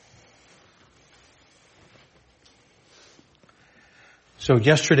So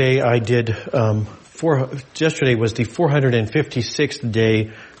yesterday yesterday was the 456th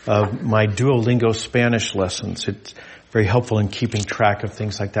day of my Duolingo Spanish lessons. It's very helpful in keeping track of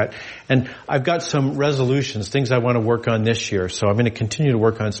things like that. And I've got some resolutions, things I want to work on this year. So I'm going to continue to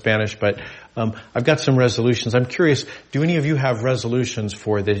work on Spanish, but I've got some resolutions. I'm curious, do any of you have resolutions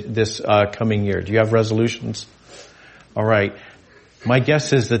for this coming year? Do you have resolutions? All right. My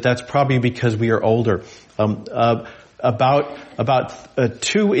guess is that that's probably because we are older. About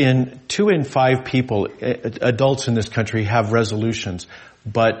 2 in 5 people, adults in this country, have resolutions.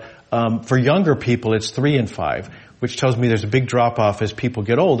 But for younger people, it's 3 in 5, which tells me there's a big drop off as people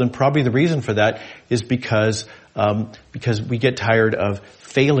get old. And probably the reason for that is because we get tired of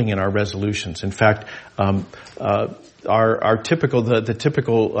failing in our resolutions. In fact, our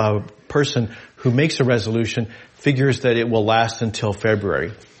typical person who makes a resolution figures that it will last until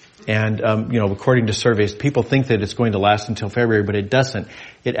February. And, according to surveys, people think that it's going to last until February, but it doesn't.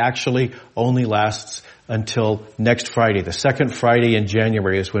 It actually only lasts until next Friday. The second Friday in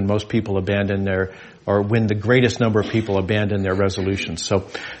January is when most people when the greatest number of people abandon their resolutions.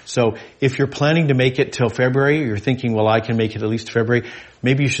 So if you're planning to make it till February, you're thinking, well, I can make it at least February,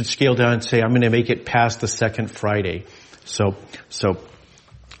 maybe you should scale down and say, I'm going to make it past the second Friday.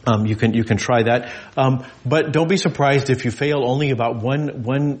 You can try that. But don't be surprised if you fail. Only about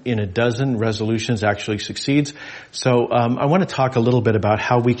one in a dozen resolutions actually succeeds. So, I want to talk a little bit about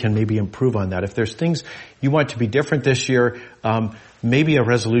how we can maybe improve on that. If there's things you want to be different this year, maybe a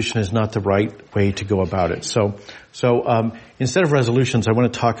resolution is not the right way to go about it. So, instead of resolutions, I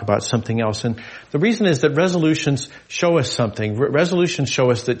want to talk about something else. And the reason is that resolutions show us something. Resolutions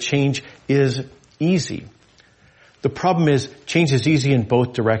show us that change is easy. The problem is change is easy in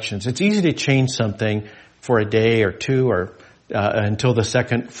both directions. It's easy to change something for a day or two or until the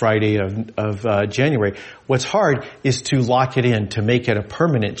second Friday of January. What's hard is to lock it in, to make it a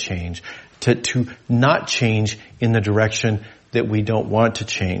permanent change, to not change in the direction that we don't want to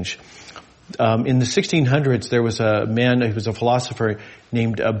change. In the 1600s, there was a man who was a philosopher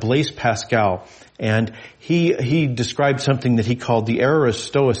named Blaise Pascal, and he described something that he called the error of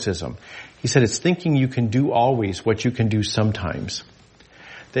Stoicism. He said it's thinking you can do always what you can do sometimes.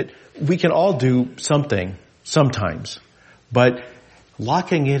 That we can all do something sometimes, but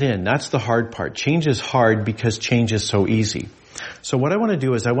locking it in, that's the hard part. Change is hard because change is so easy. So what I want to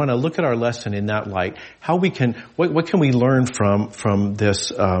do is I want to look at our lesson in that light. What can we learn from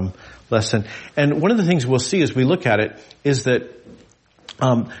this lesson? And one of the things we'll see as we look at it is that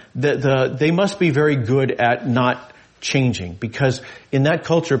they must be very good at not changing, because in that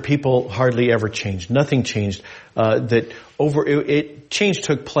culture people hardly ever changed. Nothing changed. Change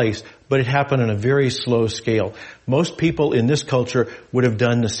took place, but it happened on a very slow scale. Most people in this culture would have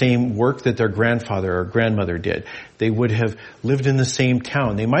done the same work that their grandfather or grandmother did. They would have lived in the same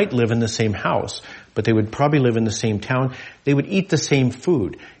town. They might live in the same house, but they would probably live in the same town. They would eat the same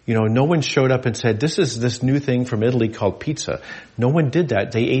food. No one showed up and said, this is this new thing from Italy called pizza. No one did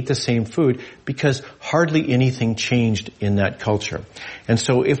that. They ate the same food because hardly anything changed in that culture. And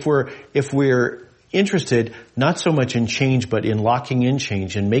so if we're interested not so much in change, but in locking in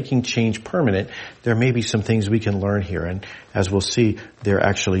change and making change permanent, there may be some things we can learn here. And as we'll see, there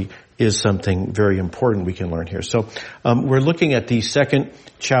actually is something very important we can learn here. So we're looking at the second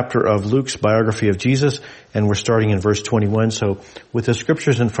chapter of Luke's biography of Jesus, and we're starting in verse 21. So with the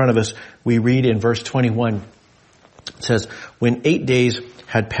scriptures in front of us, we read in verse 21, it says, when 8 days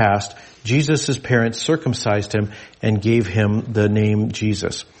had passed, Jesus' parents circumcised him and gave him the name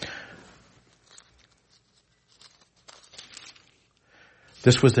Jesus.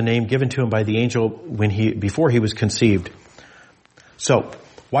 This was the name given to him by the angel before he was conceived. So,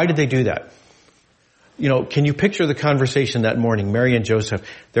 why did they do that? Can you picture the conversation that morning? Mary and Joseph,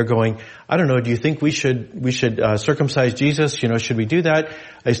 they're going, I don't know, do you think we should circumcise Jesus? Should we do that?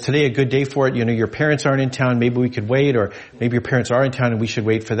 Is today a good day for it? Your parents aren't in town, maybe we could wait, or maybe your parents are in town and we should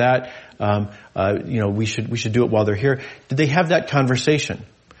wait for that. We should do it while they're here. Did they have that conversation?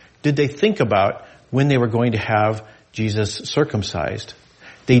 Did they think about when they were going to have Jesus circumcised?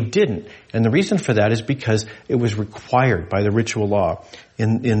 They didn't. And the reason for that is because it was required by the ritual law.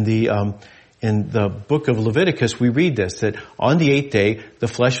 In the book of Leviticus, we read this, that on the 8th day, the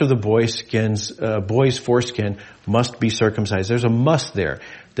flesh of the boy's foreskin must be circumcised. There's a must there,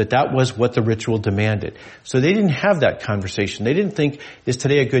 that was what the ritual demanded. So they didn't have that conversation. They didn't think, is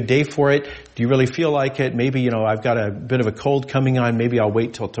today a good day for it? Do you really feel like it? Maybe, I've got a bit of a cold coming on. Maybe I'll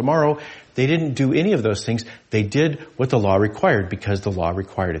wait till tomorrow. They didn't do any of those things. They did what the law required because the law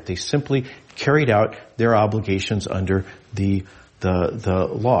required it. They simply carried out their obligations under the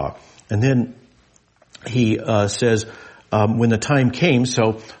law. And then he says, when the time came,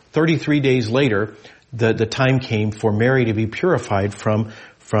 so 33 days later, the time came for Mary to be purified from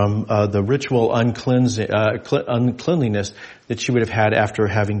the ritual uncleanliness that she would have had after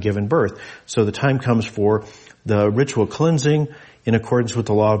having given birth. So the time comes for the ritual cleansing in accordance with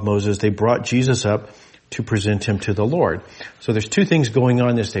the law of Moses. They brought Jesus up to present him to the Lord. So there's two things going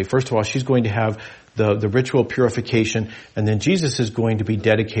on this day. First of all, she's going to have the ritual purification, and then Jesus is going to be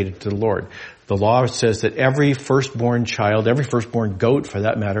dedicated to the Lord. The law says that every firstborn child, every firstborn goat for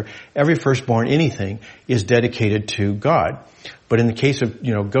that matter, every firstborn anything is dedicated to God. But in the case of,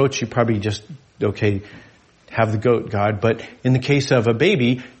 goats, you probably just, have the goat, God. But in the case of a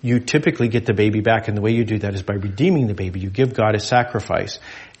baby, you typically get the baby back, and the way you do that is by redeeming the baby. You give God a sacrifice.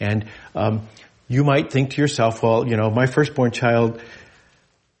 And you might think to yourself, well, my firstborn child,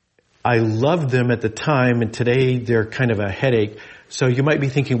 I loved them at the time, and today they're kind of a headache. So you might be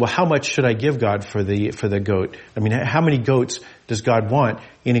thinking, well, how much should I give God for the goat? I mean, how many goats does God want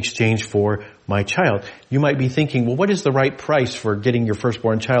in exchange for my child? You might be thinking, well, what is the right price for getting your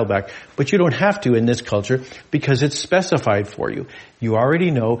firstborn child back? But you don't have to in this culture because it's specified for you. You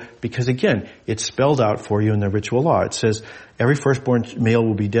already know because, again, it's spelled out for you in the ritual law. It says every firstborn male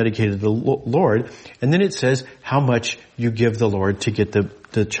will be dedicated to the Lord, and then it says how much you give the Lord to get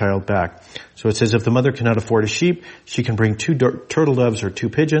the child back. So it says if the mother cannot afford a sheep, she can bring 2 turtle doves or 2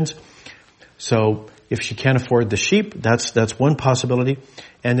 pigeons. So if she can't afford the sheep, that's one possibility.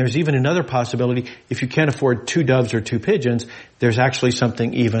 And there's even another possibility. If you can't afford 2 doves or 2 pigeons, there's actually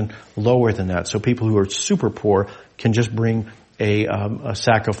something even lower than that. So people who are super poor can just bring a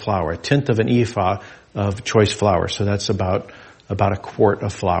sack of flour, 1/10 of an ephah of choice flour. So that's about a quart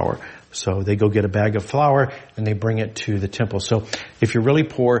of flour. So they go get a bag of flour and they bring it to the temple. So if you're really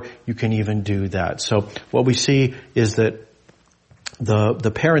poor, you can even do that. So what we see is that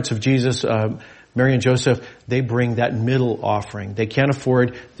the parents of Jesus, Mary and Joseph, they bring that middle offering. They can't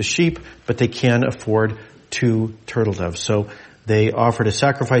afford the sheep, but they can afford 2 turtle doves. So they offered a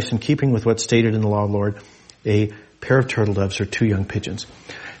sacrifice in keeping with what's stated in the law of the Lord, a pair of turtle doves or 2 young pigeons.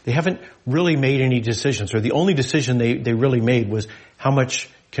 They haven't really made any decisions, or the only decision they really made was how much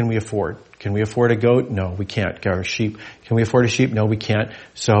can we afford? Can we afford a goat? No, we can't. Or a sheep. Can we afford a sheep? No, we can't.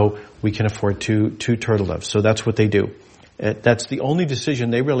 So we can afford two turtle doves. So that's what they do. That's the only decision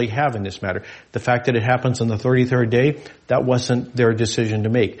they really have in this matter. The fact that it happens on the 33rd day, that wasn't their decision to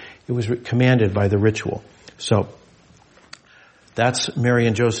make. It was commanded by the ritual. So that's Mary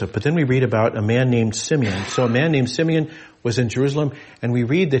and Joseph. But then we read about a man named Simeon. So a man named Simeon was in Jerusalem, and we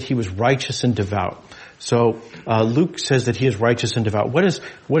read that he was righteous and devout. So Luke says that he is righteous and devout. What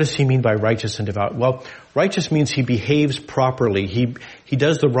does he mean by righteous and devout? Well, righteous means he behaves properly. He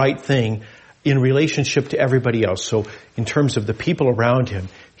does the right thing in relationship to everybody else. So in terms of the people around him,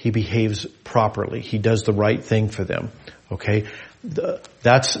 he behaves properly. He does the right thing for them. Okay?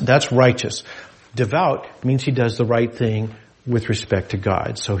 That's righteous. Devout means he does the right thing with respect to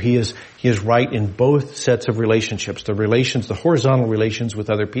God. So he is right in both sets of relationships. The horizontal relations with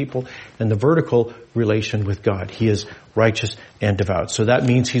other people and the vertical relation with God. He is righteous and devout. So that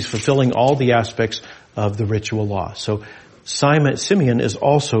means he's fulfilling all the aspects of the ritual law. So Simeon is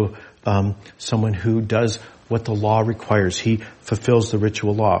also someone who does what the law requires. He fulfills the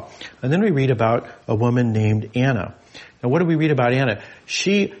ritual law. And then we read about a woman named Anna. Now what do we read about Anna?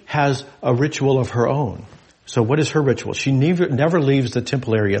 She has a ritual of her own. So what is her ritual? She never leaves the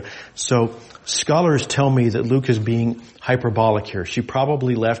temple area. So scholars tell me that Luke is being hyperbolic here. She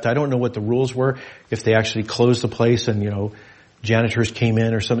probably left. I don't know what the rules were, if they actually closed the place and, janitors came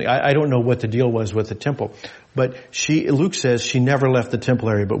in or something. I don't know what the deal was with the temple. But Luke says she never left the temple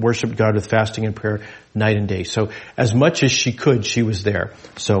area, but worshiped God with fasting and prayer night and day. So as much as she could, she was there.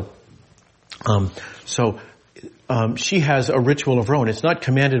 So she has a ritual of her own. It's not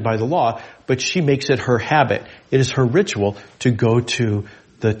commanded by the law, but she makes it her habit. It is her ritual to go to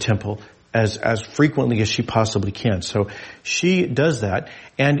the temple as frequently as she possibly can. So she does that,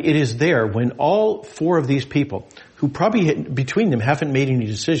 and it is there when all 4 of these people, who probably between them haven't made any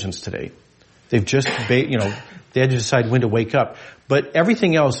decisions today. They've just, they had to decide when to wake up. But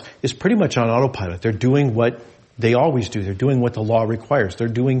everything else is pretty much on autopilot. They're doing what they always do. They're doing what the law requires. They're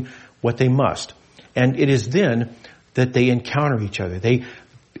doing what they must. And it is then that they encounter each other. They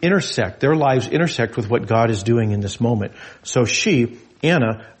their lives intersect with what God is doing in this moment. So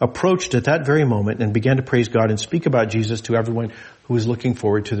Anna, approached at that very moment and began to praise God and speak about Jesus to everyone who was looking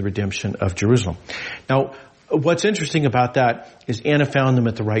forward to the redemption of Jerusalem. Now, what's interesting about that is Anna found them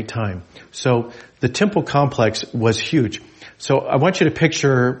at the right time. So the temple complex was huge. So I want you to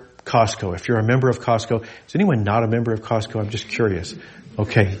picture Costco. If you're a member of Costco, is anyone not a member of Costco? I'm just curious.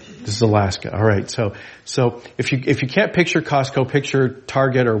 Okay. This is Alaska. All right. So if you can't picture Costco, picture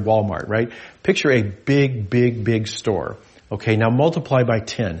Target or Walmart, right? Picture a big store. Okay. Now multiply by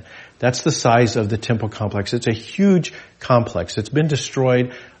 10. That's the size of the temple complex. It's a huge complex. It's been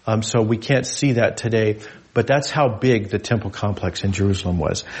destroyed, so we can't see that today. But that's how big the temple complex in Jerusalem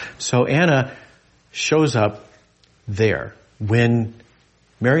was. So Anna shows up there when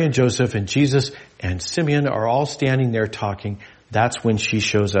Mary and Joseph and Jesus and Simeon are all standing there talking. That's when she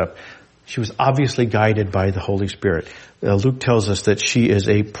shows up. She was obviously guided by the Holy Spirit. Luke tells us that she is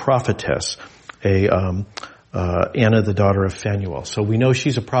a prophetess, Anna, the daughter of Phanuel. So we know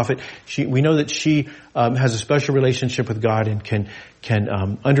she's a prophet. We know that she has a special relationship with God and can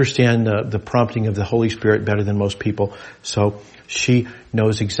understand the prompting of the Holy Spirit better than most people. So she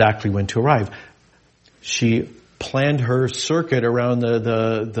knows exactly when to arrive. She planned her circuit around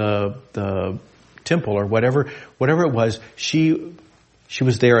the temple or whatever it was. She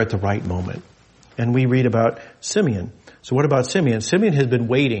was there at the right moment. And we read about Simeon. So what about Simeon? Simeon has been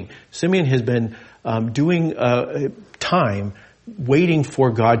waiting. Simeon has been doing time waiting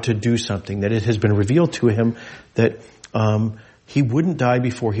for God to do something, that it has been revealed to him that he wouldn't die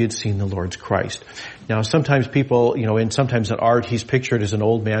before he had seen the Lord's Christ. Now sometimes people, and sometimes in art he's pictured as an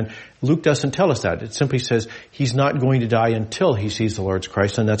old man. Luke doesn't tell us that. It simply says he's not going to die until he sees the Lord's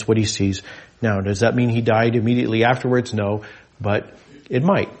Christ, and that's what he sees now. Does that mean he died immediately afterwards? No, but it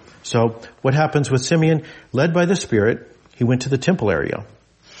might. So what happens with Simeon? Led by the Spirit, he went to the temple area.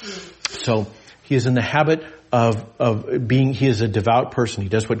 So he is in the habit of being, he is a devout person. He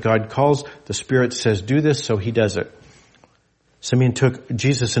does what God calls. The Spirit says do this, so he does it. Simeon took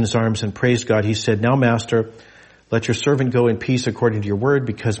Jesus in his arms and praised God. He said, "Now, Master, let your servant go in peace according to your word,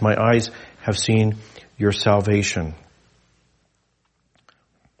 because my eyes have seen your salvation.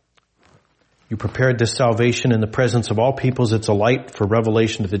 You prepared this salvation in the presence of all peoples. It's a light for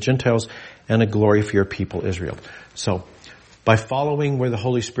revelation to the Gentiles and a glory for your people, Israel." So, by following where the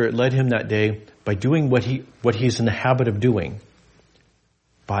Holy Spirit led him that day, by doing what he's in the habit of doing,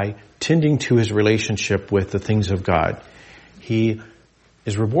 by tending to his relationship with the things of God, he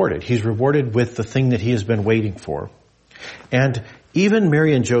is rewarded. He's rewarded with the thing that he has been waiting for. And even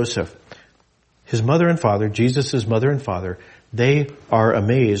Mary and Joseph, his mother and father, Jesus' mother and father, they are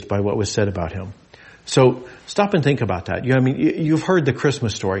amazed by what was said about him. So stop and think about that. You've heard the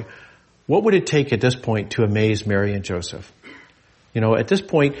Christmas story. What would it take at this point to amaze Mary and Joseph? At this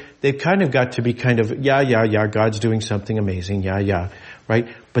point, they've kind of got to be yeah, God's doing something amazing, right?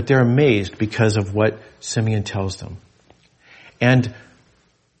 But they're amazed because of what Simeon tells them. And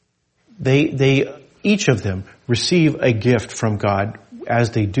they each of them receive a gift from God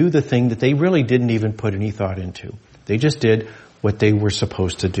as they do the thing that they really didn't even put any thought into. They just did what they were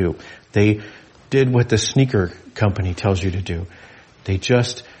supposed to do. They did what the sneaker company tells you to do. They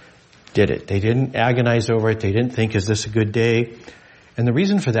just did it. They didn't agonize over it. They didn't think, is this a good day? And the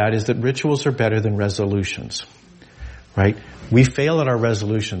reason for that is that rituals are better than resolutions, right? We fail at our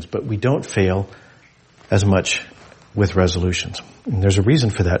resolutions, but we don't fail as much with resolutions. And there's a reason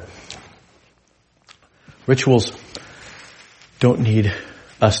for that. Rituals don't need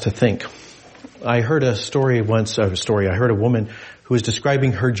us to think. I heard a story once, I heard a woman who was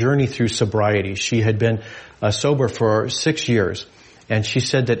describing her journey through sobriety. She had been sober for 6 years. And she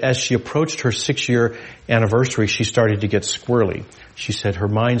said that as she approached her 6-year anniversary, she started to get squirrely. She said her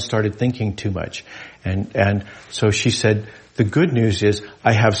mind started thinking too much. And so she said, the good news is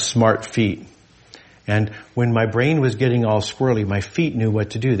I have smart feet. And when my brain was getting all squirrely, my feet knew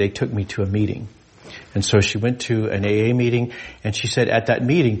what to do. They took me to a meeting. And so she went to an AA meeting, and she said at that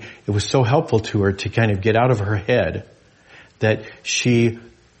meeting, it was so helpful to her to kind of get out of her head that she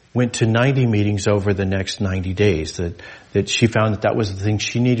went to 90 meetings over the next 90 days. That she found that was the thing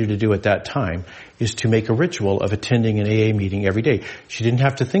she needed to do at that time, is to make a ritual of attending an AA meeting every day. She didn't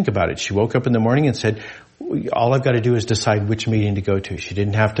have to think about it. She woke up in the morning and said, all I've got to do is decide which meeting to go to. She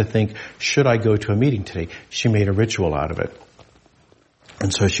didn't have to think, should I go to a meeting today? She made a ritual out of it.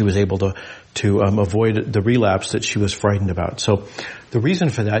 And so she was able to avoid the relapse that she was frightened about. So the reason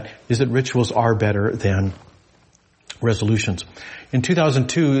for that is that rituals are better than resolutions. In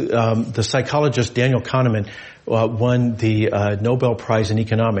 2002, the psychologist Daniel Kahneman won the Nobel Prize in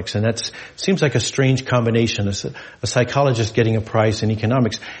Economics, and that seems like a strange combination, a psychologist getting a prize in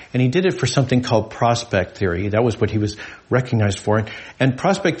economics. And he did it for something called prospect theory. That was what he was recognized for. And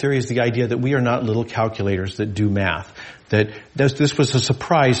prospect theory is the idea that we are not little calculators that do math. That this was a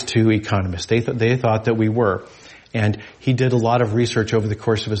surprise to economists. They thought that we were. And he did a lot of research over the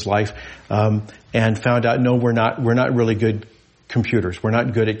course of his life, and found out, no, we're not really good computers. We're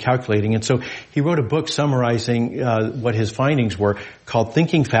not good at calculating. And so he wrote a book summarizing what his findings were, called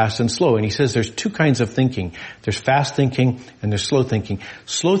Thinking Fast and Slow. And he says there's two kinds of thinking. There's fast thinking and there's slow thinking.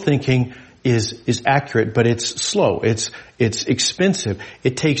 Slow thinking is accurate, but it's slow. It's expensive.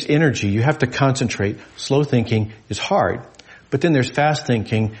 It takes energy. You have to concentrate. Slow thinking is hard. But then there's fast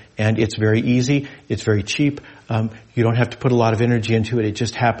thinking, and it's very easy. It's very cheap. You don't have to put a lot of energy into it. It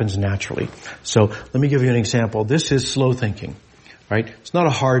just happens naturally. So let me give you an example. This is slow thinking, right? It's not a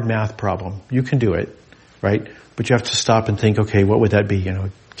hard math problem. You can do it, right? But you have to stop and think, okay, what would that be?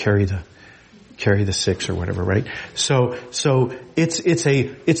 Carry the 6 or whatever, right? So it's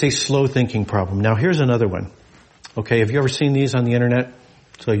a slow thinking problem. Now here's another one. Okay, have you ever seen these on the internet?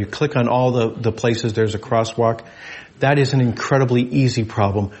 So you click on all the places there's a crosswalk. That is an incredibly easy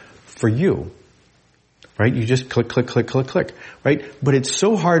problem for you, right? You just click, click, click, click, click, right? But it's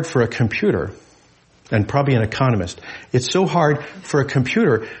so hard for a computer, and probably an economist, it's so hard for a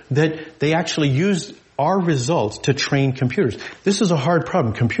computer that they actually use our results to train computers. This is a hard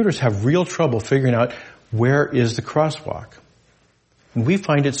problem. Computers have real trouble figuring out where is the crosswalk. And we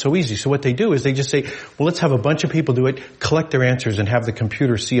find it so easy. So what they do is they just say, well, let's have a bunch of people do it, collect their answers, and have the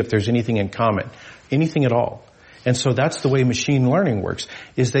computer see if there's anything in common. Anything at all. And so that's the way machine learning works,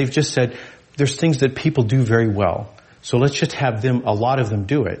 is they've just said, there's things that people do very well. So let's just have a lot of them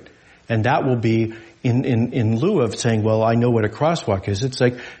do it. And that will be in lieu of saying, well, I know what a crosswalk is. It's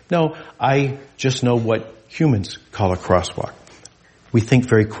like, no, I just know what humans call a crosswalk. We think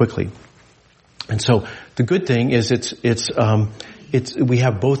very quickly. And so the good thing is we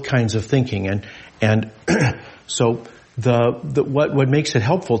have both kinds of thinking, and so what makes it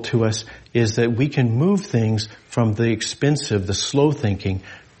helpful to us is that we can move things from the expensive, the slow thinking,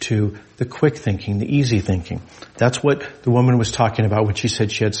 to the quick thinking, the easy thinking. That's what the woman was talking about when she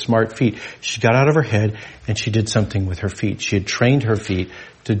said she had smart feet. She got out of her head and she did something with her feet. She had trained her feet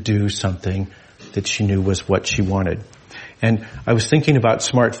to do something that she knew was what she wanted. And I was thinking about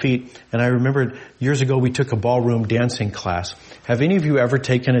smart feet, and I remembered years ago we took a ballroom dancing class. Have any of you ever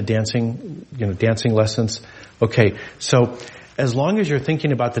taken a dancing lessons? Okay, so as long as you're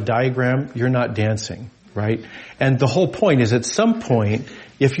thinking about the diagram, you're not dancing, right? And the whole point is, at some point,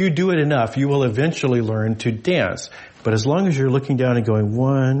 if you do it enough, you will eventually learn to dance. But as long as you're looking down and going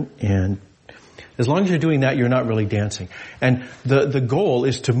one, and as long as you're doing that, you're not really dancing. And the goal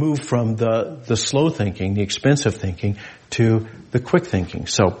is to move from the slow thinking, the expensive thinking, to the quick thinking.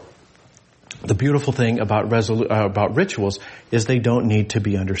 So the beautiful thing about rituals is they don't need to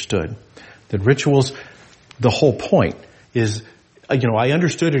be understood. That rituals, the whole point is, I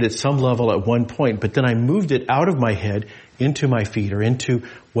understood it at some level at one point, but then I moved it out of my head into my feet, or into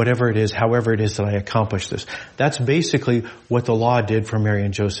whatever it is, however it is that I accomplish this. That's basically what the law did for Mary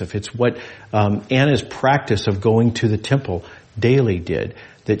and Joseph. It's what Anna's practice of going to the temple daily did.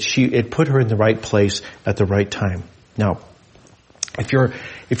 That it put her in the right place at the right time. Now, if you're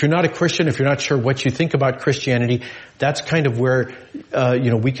not a Christian, if you're not sure what you think about Christianity, that's kind of where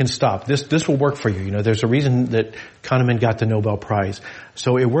we can stop. This will work for you. There's a reason that Kahneman got the Nobel Prize.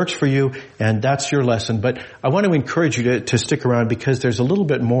 So it works for you, and that's your lesson. But I want to encourage you to stick around, because there's a little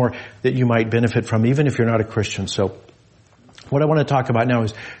bit more that you might benefit from, even if you're not a Christian. So what I want to talk about now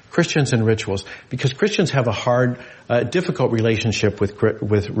is Christians and rituals, because Christians have a hard, difficult relationship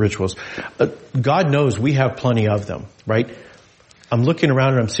with rituals. God knows we have plenty of them, right? I'm looking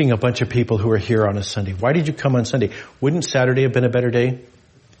around and I'm seeing a bunch of people who are here on a Sunday. Why did you come on Sunday? Wouldn't Saturday have been a better day?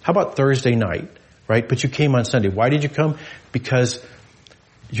 How about Thursday night, right? But you came on Sunday. Why did you come? Because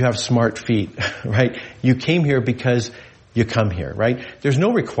you have smart feet, right? You came here because you come here, right? There's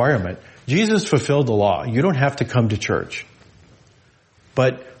no requirement. Jesus fulfilled the law. You don't have to come to church.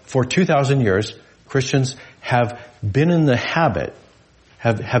 But for 2,000 years, Christians have been in the habit,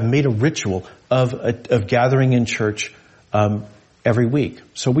 have made a ritual of gathering in church every week.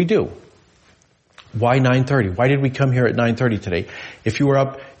 So we do. Why 9:30? Why did we come here at 9:30 today? If you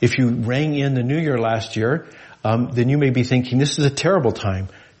rang in the New Year last year, then you may be thinking, this is a terrible time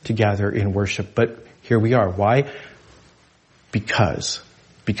to gather in worship. But here we are. Why? Because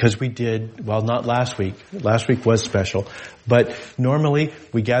we did, well, not last week. Last week was special. But normally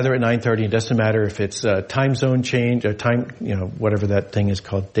we gather at 9:30. It doesn't matter if it's a time zone change, or time, whatever that thing is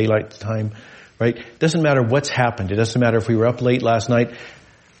called, daylight time. Right? It doesn't matter what's happened. It doesn't matter if we were up late last night.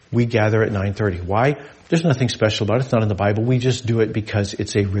 We gather at 9:30. Why? There's nothing special about it. It's not in the Bible. We just do it because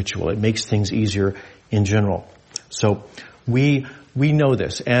it's a ritual. It makes things easier in general. So we know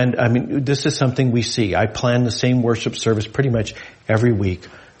this. And this is something we see. I plan the same worship service pretty much every week.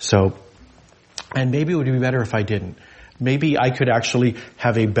 So, and maybe it would be better if I didn't. Maybe I could actually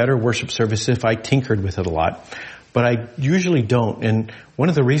have a better worship service if I tinkered with it a lot. but I usually don't. And one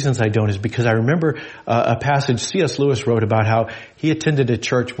of the reasons I don't is because I remember a passage C.S. Lewis wrote about how he attended a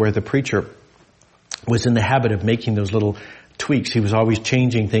church where the preacher was in the habit of making those little tweaks. He was always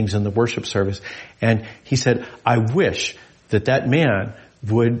changing things in the worship service. And he said, I wish that man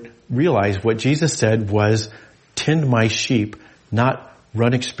would realize what Jesus said was, tend my sheep, not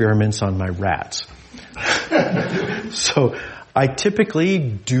run experiments on my rats. So I typically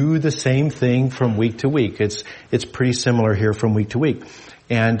do the same thing from week to week. It's pretty similar here from week to week.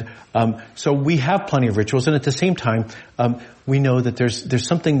 And so we have plenty of rituals, and at the same time, we know that there's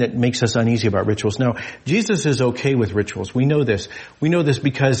something that makes us uneasy about rituals. Now, Jesus is okay with rituals. We know this. We know this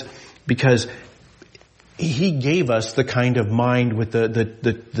because he gave us the kind of mind with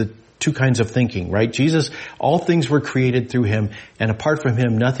the two kinds of thinking, right? Jesus, all things were created through him, and apart from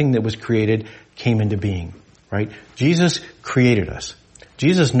him, nothing that was created came into being, right? Jesus created us.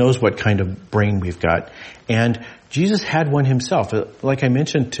 Jesus knows what kind of brain we've got. And Jesus had one himself. Like I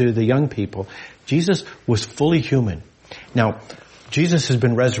mentioned to the young people, Jesus was fully human. Now, Jesus has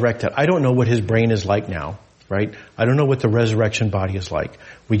been resurrected. I don't know what his brain is like now, right? I don't know what the resurrection body is like.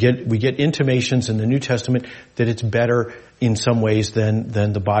 We get intimations in the New Testament that it's better in some ways than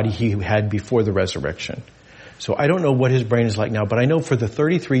the body he had before the resurrection. So I don't know what his brain is like now, but I know for the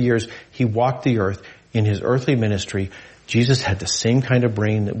 33 years he walked the earth in his earthly ministry, Jesus had the same kind of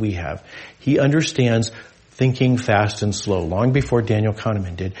brain that we have. He understands thinking fast and slow. Long before Daniel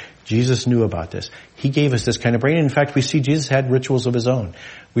Kahneman did, Jesus knew about this. He gave us this kind of brain. In fact, we see Jesus had rituals of his own.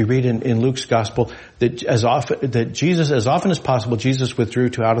 We read in Luke's gospel that as often as possible, Jesus withdrew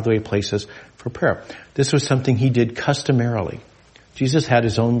to out of the way places for prayer. This was something he did customarily. Jesus had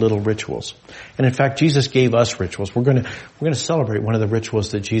his own little rituals. And in fact, Jesus gave us rituals. We're going to celebrate one of the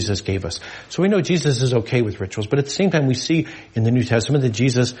rituals that Jesus gave us. So we know Jesus is okay with rituals, but at the same time we see in the New Testament that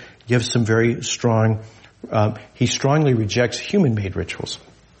Jesus gives some very strong, he strongly rejects human-made rituals.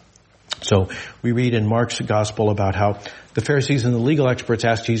 So we read in Mark's gospel about how the Pharisees and the legal experts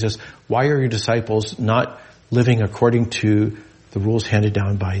asked Jesus, why are your disciples not living according to the rules handed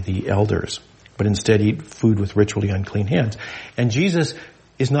down by the elders, but instead eat food with ritually unclean hands? And Jesus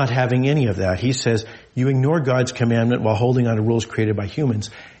is not having any of that. He says, you ignore God's commandment while holding on to rules created by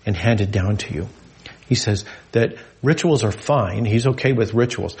humans and handed down to you. He says that rituals are fine. He's okay with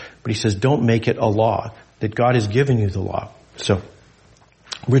rituals, but he says don't make it a law, that God has given you the law. So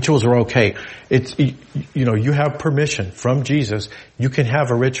rituals are okay. You have permission from Jesus. You can have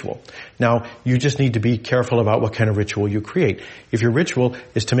a ritual. Now, you just need to be careful about what kind of ritual you create. If your ritual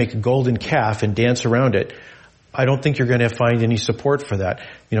is to make a golden calf and dance around it, I don't think you're going to find any support for that.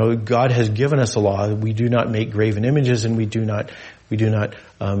 God has given us a law. We do not make graven images, and we do not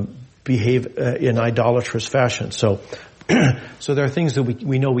behave in idolatrous fashion. So there are things that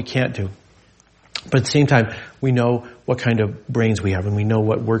we know we can't do. But at the same time, we know what kind of brains we have, and we know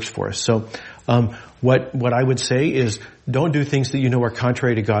what works for us. So, what I would say is don't do things that you know are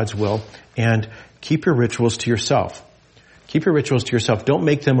contrary to God's will, and keep your rituals to yourself. Keep your rituals to yourself. Don't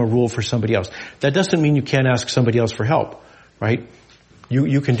make them a rule for somebody else. That doesn't mean you can't ask somebody else for help, right?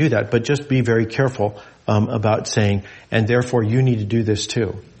 You can do that, but just be very careful, about saying, and therefore you need to do this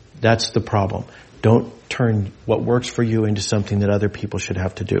too. That's the problem. Don't turn what works for you into something that other people should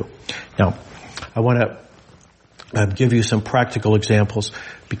have to do. Now, I want to give you some practical examples,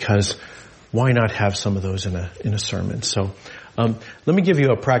 because why not have some of those in a sermon? So let me give you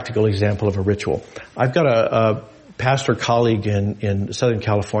a practical example of a ritual. I've got a pastor colleague in Southern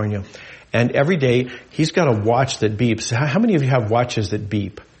California, and every day he's got a watch that beeps. How many of you have watches that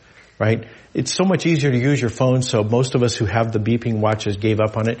beep, right? It's so much easier to use your phone, so most of us who have the beeping watches gave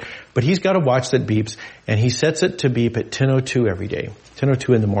up on it. But he's got a watch that beeps, and he sets it to beep at 10:02 every day,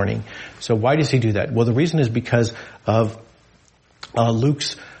 10:02 in the morning. So why does he do that? Well, the reason is because of in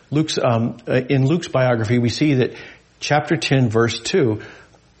Luke's biography, we see that chapter 10, verse 2,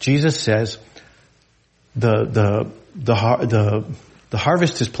 Jesus says, the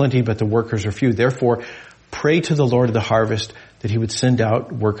harvest is plenty, but the workers are few. Therefore, pray to the Lord of the harvest that he would send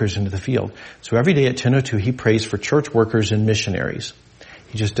out workers into the field. So every day at 10:02, he prays for church workers and missionaries.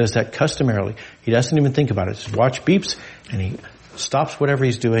 He just does that customarily. He doesn't even think about it. His watch beeps, and he stops whatever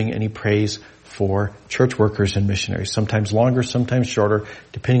he's doing, and he prays for church workers and missionaries. Sometimes longer, sometimes shorter,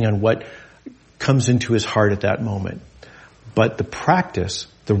 depending on what comes into his heart at that moment. But the practice,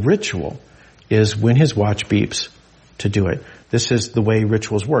 the ritual, is when his watch beeps to do it. This is the way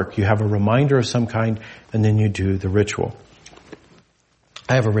rituals work. You have a reminder of some kind, and then you do the ritual.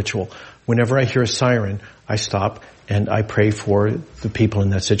 I have a ritual. Whenever I hear a siren, I stop and I pray for the people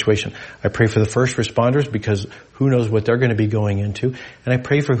in that situation. I pray for the first responders, because who knows what they're going to be going into. And I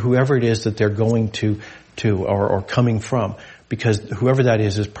pray for whoever it is that they're going to to or coming from, because whoever that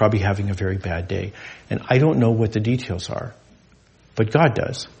is probably having a very bad day. And I don't know what the details are, but God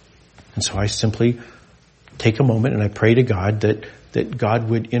does. And so I simply take a moment and I pray to God that God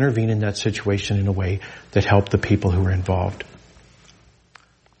would intervene in that situation in a way that helped the people who were involved.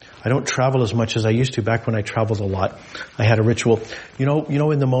 I don't travel as much as I used to. Back when I traveled a lot, I had a ritual. You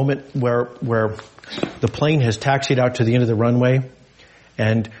know, in the moment where the plane has taxied out to the end of the runway,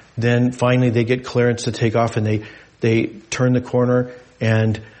 and then finally they get clearance to take off, and they turn the corner,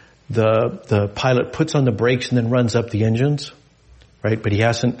 and the pilot puts on the brakes and then runs up the engines, right? But he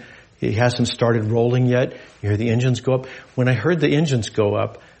hasn't started rolling yet. You hear the engines go up. When I heard the engines go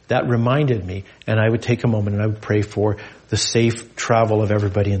up, that reminded me, and I would take a moment and I would pray for the safe travel of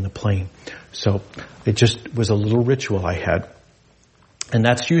everybody in the plane. So it just was a little ritual I had. And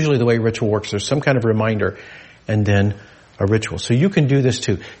that's usually the way ritual works. There's some kind of reminder and then a ritual. So you can do this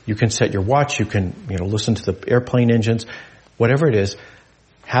too. You can set your watch. You can, listen to the airplane engines. Whatever it is,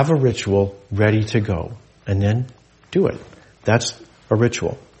 have a ritual ready to go and then do it. That's a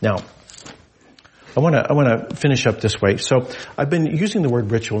ritual. Now, I want to finish up this way. So I've been using the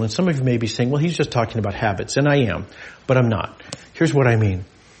word ritual, and some of you may be saying, well, he's just talking about habits, and I am, but I'm not. Here's what I mean.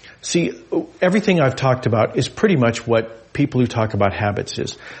 See, everything I've talked about is pretty much what people who talk about habits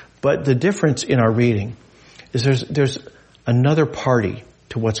is. But the difference in our reading is there's another party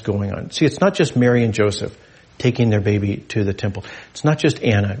to what's going on. See, it's not just Mary and Joseph taking their baby to the temple. It's not just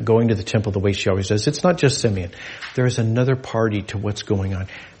Anna going to the temple the way she always does. It's not just Simeon. There is another party to what's going on,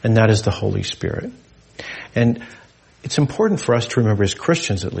 and that is the Holy Spirit. And it's important for us to remember, as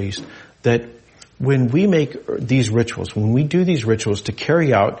Christians at least, that when we make these rituals, when we do these rituals to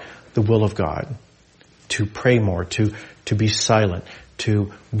carry out the will of God, to pray more, to be silent,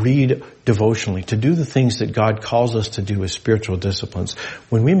 to read devotionally, to do the things that God calls us to do as spiritual disciplines,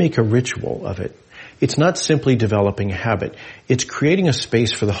 when we make a ritual of it, it's not simply developing a habit. It's creating a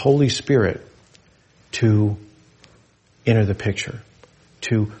space for the Holy Spirit to enter the picture,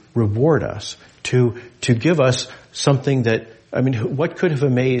 to reward us, to give us something that, what could have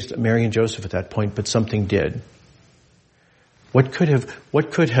amazed Mary and Joseph at that point, but something did? What could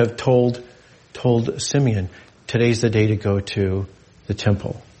have told Simeon, today's the day to go to the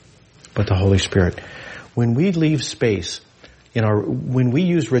temple, but the Holy Spirit? When we leave space when we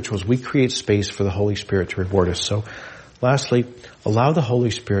use rituals, we create space for the Holy Spirit to reward us. So, lastly, allow the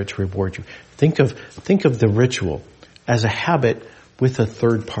Holy Spirit to reward you. Think of the ritual as a habit with a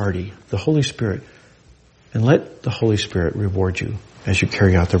third party, the Holy Spirit, and let the Holy Spirit reward you as you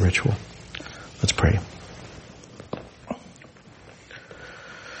carry out the ritual. Let's pray.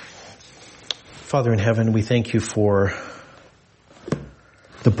 Father in heaven, we thank you for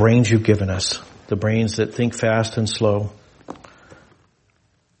the brains you've given us, the brains that think fast and slow.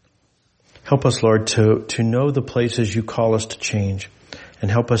 Help us, Lord, to know the places you call us to change, and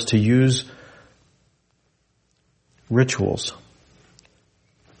help us to use rituals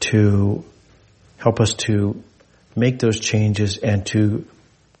to help us to make those changes and to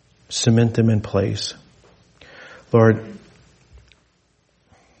cement them in place. Lord,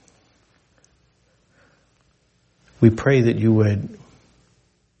 we pray that you would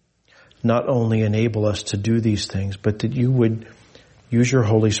not only enable us to do these things, but that you would use your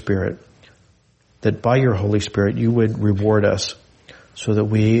Holy Spirit, that by your Holy Spirit you would reward us so that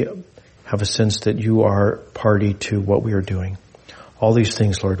we have a sense that you are party to what we are doing. All these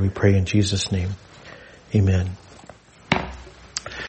things, Lord, we pray in Jesus' name. Amen.